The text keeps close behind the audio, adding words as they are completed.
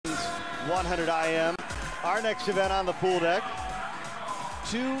100 IM. Our next event on the pool deck.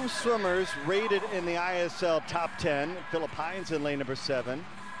 Two swimmers rated in the ISL top 10. Filipp Haynes in lane number 7.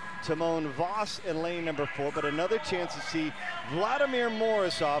 Tomo Hwas in lane number 4, but another chance to see Vladimir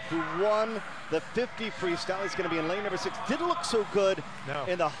Morozov, who won the 50 freestyle. He's going to be in lane number 6. Didn't look so good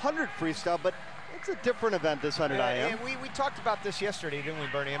in the 100 freestyle, but it's a different event, this 100 IM. We talked about this yesterday, didn't we,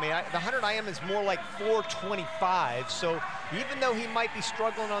 Bernie? I mean, the 100 IM is more like 425, so even though he might be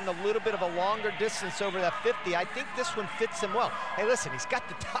struggling on a little bit of a longer distance over that 50, I think this one fits him well. Hey, listen, he's got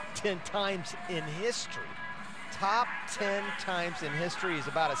the top 10 times in history. Top 10 times in history. He's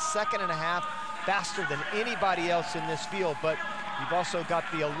about a second and a half faster than anybody else in this field, but you've also got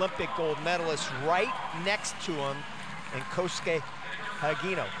the Olympic gold medalist right next to him in Kossuke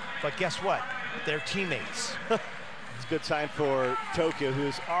Hagino. But guess what? They're teammates. It's a good sign for Tokyo,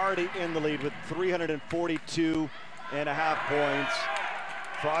 who's already in the lead with 342.5 points.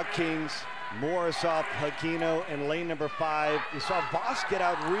 Frog Kings, Morozov, Hagino in lane number 5. You saw Voss get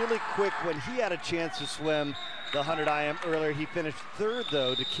out really quick when he had a chance to swim the 100 IM earlier. He finished 3rd,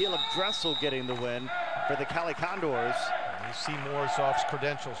 though, to Caleb Dressel getting the win for the Cali Condors. You see Morozov's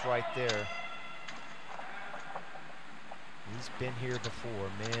credentials right there. He's been here before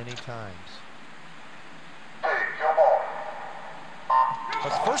many times.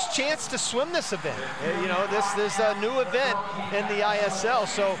 His first chance to swim this event. You know, this is a new event in the ISL,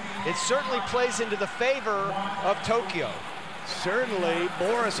 so it certainly plays into the favor of Tokyo. Certainly,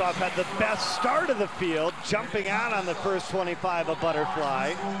 Morozov had the best start of the field, jumping out on the first 25, a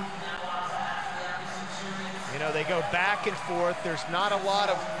butterfly. You know, they go back and forth. There's not a lot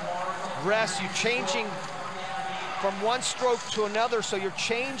of rest. You're changing from one stroke to another, so you're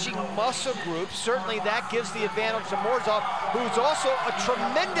changing muscle groups. Certainly that gives the advantage to Morozov, who's also a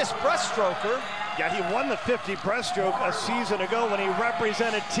tremendous breaststroker. Yeah, he won the 50 breaststroke a season ago when he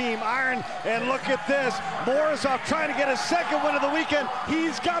represented Team Iron. And look at this, Morozov trying to get a second win of the weekend.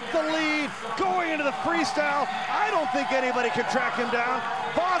 He's got the lead going into the freestyle. I don't think anybody can track him down.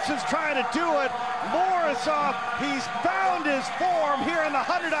 Voss is trying to do it. Morozov, he's found his form here in the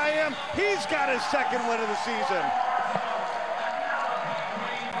 100 IM. He's got his second win of the season.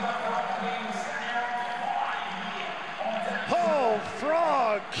 Oh,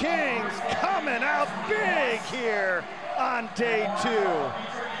 Frog Kings coming out big here on day 2.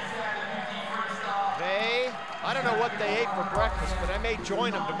 I don't know what they ate for breakfast, but I may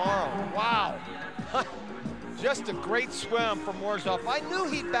join them tomorrow. Wow. Just a great swim from Morozov. I knew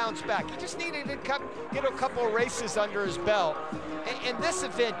he'd bounce back. He just needed to get a couple of races under his belt. And this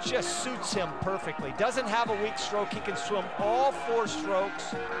event just suits him perfectly. Doesn't have a weak stroke. He can swim all 4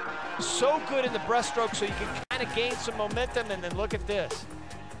 strokes. So good in the breaststroke, so you can kind of gain some momentum. And then look at this.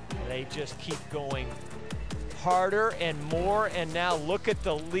 They just keep going harder and more. And now look at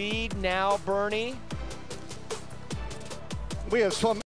the lead now, Bernie. We have swum